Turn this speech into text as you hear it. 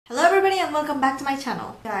everybody and welcome back to my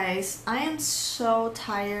channel. Guys, I am so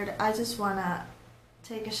tired. I just wanna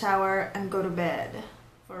take a shower and go to bed.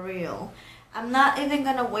 For real. I'm not even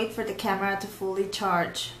gonna wait for the camera to fully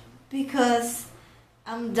charge because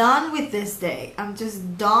I'm done with this day. I'm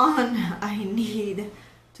just done. I need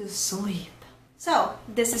to sleep. So,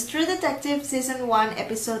 this is True Detective Season 1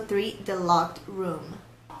 Episode 3, The Locked Room.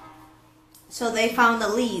 So they found a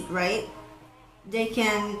lead, right? They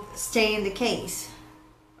can stay in the case.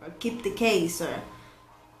 Or keep the case, or...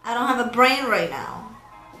 I don't have a brain right now.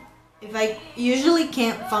 If I usually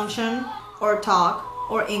can't function, or talk,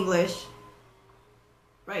 or English,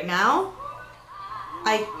 right now,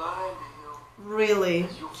 I really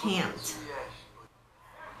can't.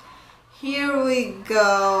 Here we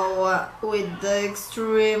go with the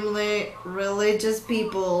extremely religious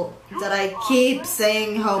people that I keep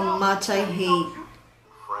saying how much I hate.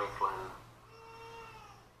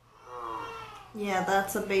 Yeah,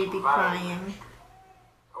 that's a baby crying.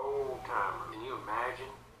 Old timer. Can you imagine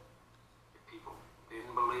if people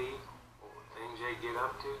didn't believe what things they get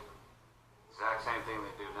up to? Exact same thing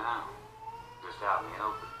they do now. Just out in the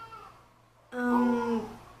open.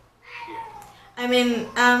 Shit. I mean,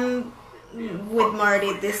 with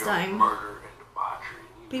Marty this time. Murder and debauchery.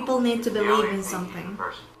 People need to believe in something. You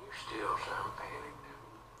still sound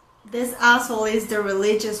panicked. This asshole is the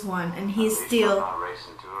religious one, and he still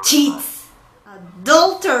Cheats. cheats.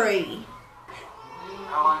 Adultery.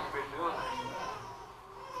 How long have you been doing that?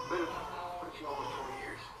 Been pretty over 20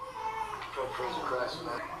 years. Tried to praise Christ,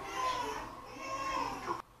 man.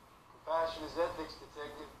 Compassion is ethics,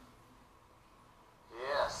 detective.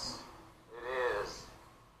 Yes, it is.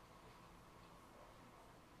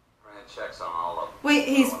 Running checks on all of them. Wait,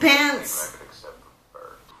 his pants. Except for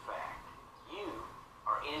birds. In fact, you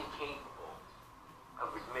are incapable of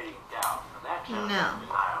admitting doubt. And that No.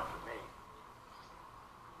 denial for me.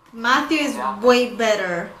 Matthew is way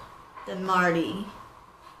better than Marty.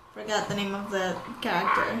 Forgot the name of the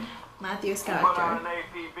character. Matthew's Put out character. an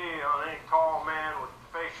APB on any tall man with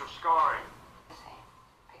facial scarring.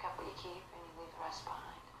 Pick up what you keep and you leave the rest behind.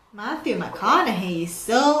 Matthew McConaughey is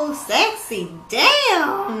so sexy.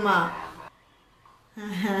 Damn!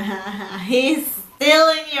 He's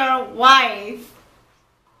stealing your wife.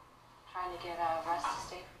 Trying to get Russ to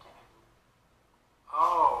stay for dinner.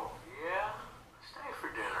 Oh, yeah? Stay for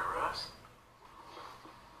dinner, Russ.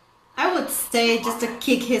 I would stay just to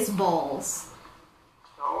kick his balls.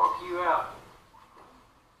 I'll walk you out.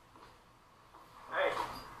 Hey.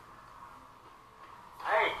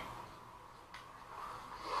 Hey.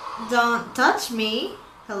 Don't touch me.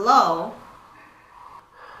 Hello.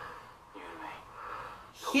 You and me.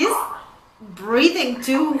 He's breathing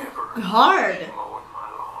too hard. Mowing my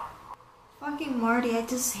lawn. Fucking Marty, I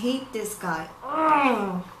just hate this guy.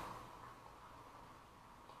 Ugh.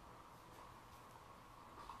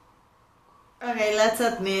 Okay, let's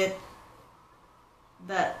admit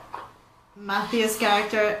that Matthew's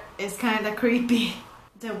character is kinda creepy.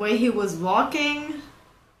 The way he was walking,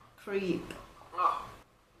 creep. Oh,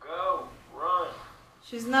 go, run.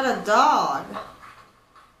 She's not a dog.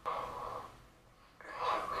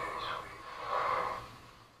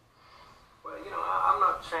 Well, I'm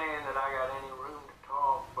not saying that I got any room to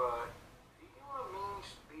talk, but you know what it means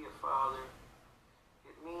to be a father?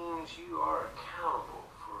 It means you are accountable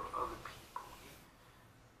for other people.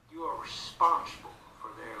 You are responsible for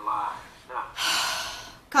their lives. Now,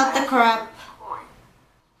 Cut the crap. point.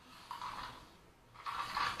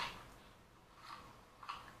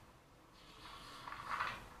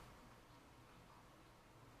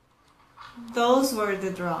 Those were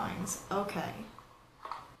the drawings. Okay.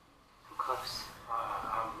 Close.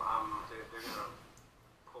 They're gonna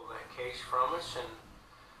pull that case from us, and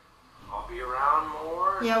I'll be around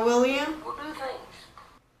more. Yeah, William? We'll do things.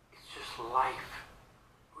 It's just life.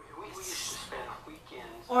 We used to spend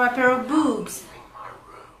weekends Or a pair of boobs. in my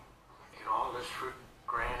room. Get all this for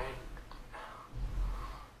granted.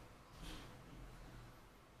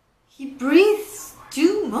 He breathes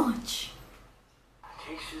too much.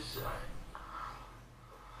 Cases,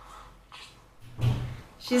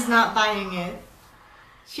 She's not buying it.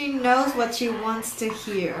 She knows what she wants to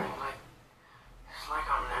hear. it's like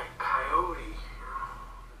I'm that coyote.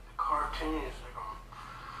 The cartoon is like I'm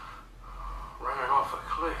running off a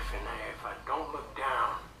cliff, and if I don't look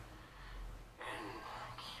down and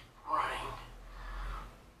keep running,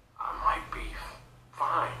 I might be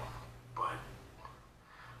fine, but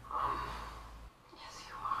Yes,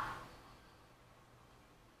 you are.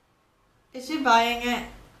 Is she buying it?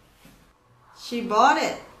 She bought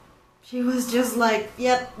it. She was just like,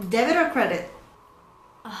 yep, debit or credit.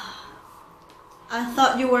 I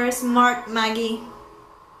thought you were smart, Maggie.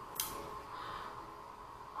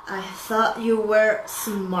 I thought you were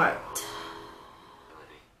smart.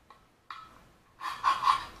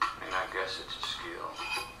 And I guess it's a skill.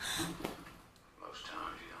 Most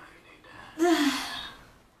times you don't even need that.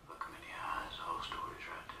 Look them in the eyes, the whole story's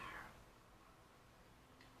right there.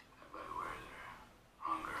 Everybody wears their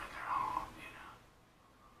hunger and their home, you know.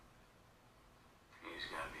 You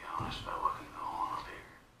just gotta be honest about what can go on up here.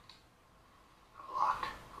 A lot,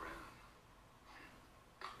 really.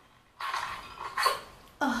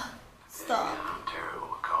 Stop. Yeah, I'm terrible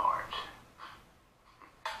with cards.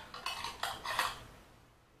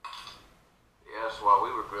 Yes, while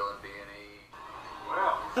we were grilling B&E.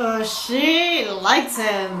 Well, She likes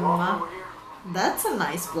him. walk over here. That's a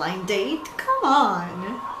nice blind date. Come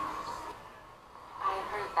on. I have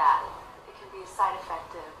heard that. It can be a side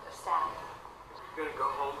effect of stabbing. You gonna go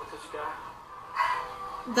home with this guy?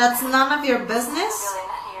 That's none of your business? Really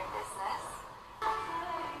none of your business.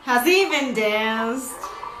 Has he even danced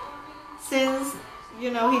since,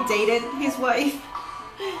 you know, he dated his wife?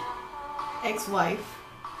 Ex-wife.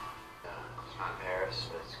 It's not Paris,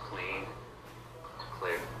 but it's clean. It's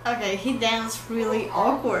clear. Okay, he danced really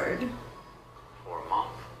awkward. For a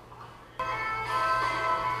month.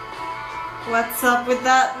 What's up with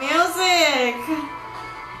that music?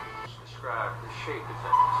 Describe the shape of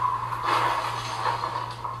things.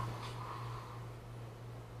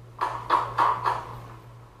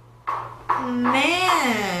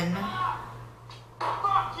 Man.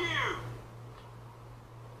 Fuck you!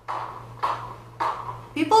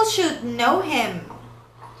 People should know him.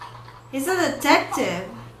 He's a detective.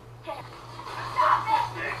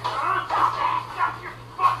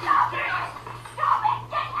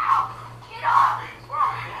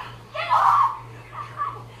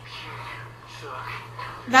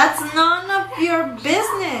 That's none of your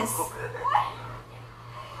business.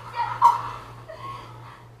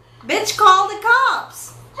 Bitch, call the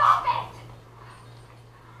cops.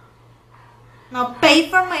 Now pay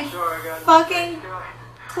for my fucking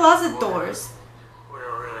closet doors. Would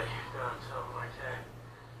have really done something like that.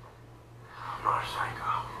 I'm not a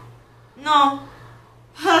psycho. No.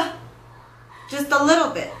 Huh. Just a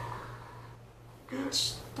little bit.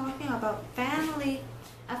 Bitch, talking about family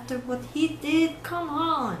after what he did, come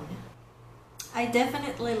on. I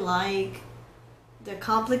definitely like the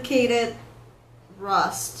complicated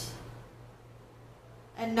Rust.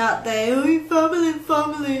 And not the oh,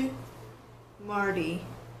 family. Marty.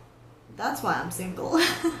 That's why I'm single.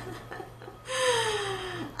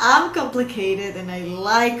 I'm complicated and I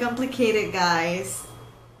like complicated guys.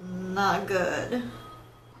 Not good.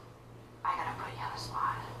 I gotta put you on the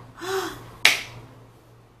spot.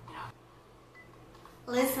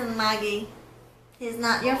 Listen, Maggie. He's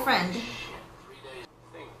not your friend. 3 days.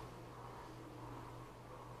 Think.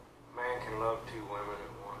 Man can love 2 women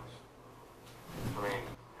at once. I mean,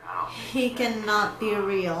 I don't think He cannot be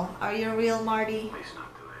real. Are you real, Marty? he's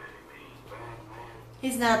not good at it. He's bad man.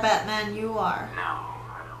 He's not a bad man, you are. No,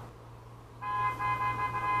 I don't.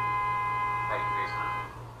 Hey, he's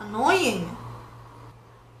not. Annoying.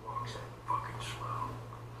 Walks that fucking slow.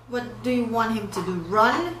 What do you want him to do?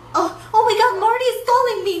 Run? Oh my god, Marty is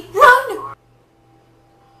stalling me! Run!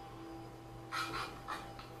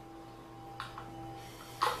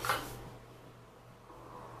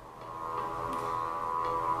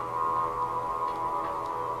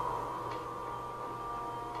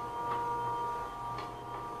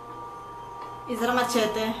 Is that a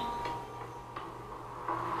machete?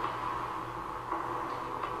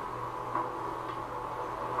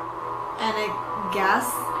 And a gas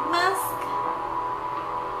mask?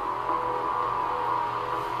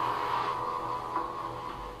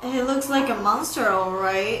 He looks like a monster,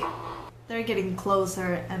 alright. They're getting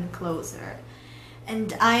closer and closer.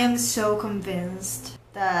 And I am so convinced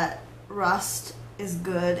that Rust is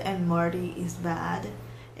good and Marty is bad.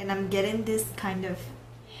 And I'm getting this kind of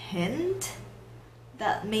hint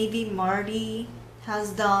that maybe Marty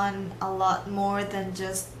has done a lot more than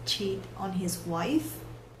just cheat on his wife.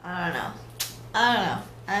 I don't know.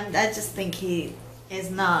 I just think he is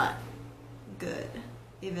not good,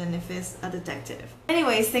 even if he's a detective.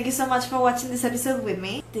 Anyways, thank you so much for watching this episode with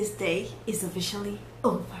me. This day is officially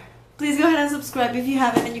over. Please go ahead and subscribe if you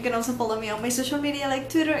haven't, and you can also follow me on my social media like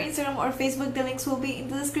Twitter, Instagram, or Facebook. The links will be in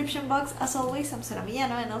the description box. As always, I'm Sora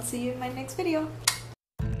Miyano, and I'll see you in my next video.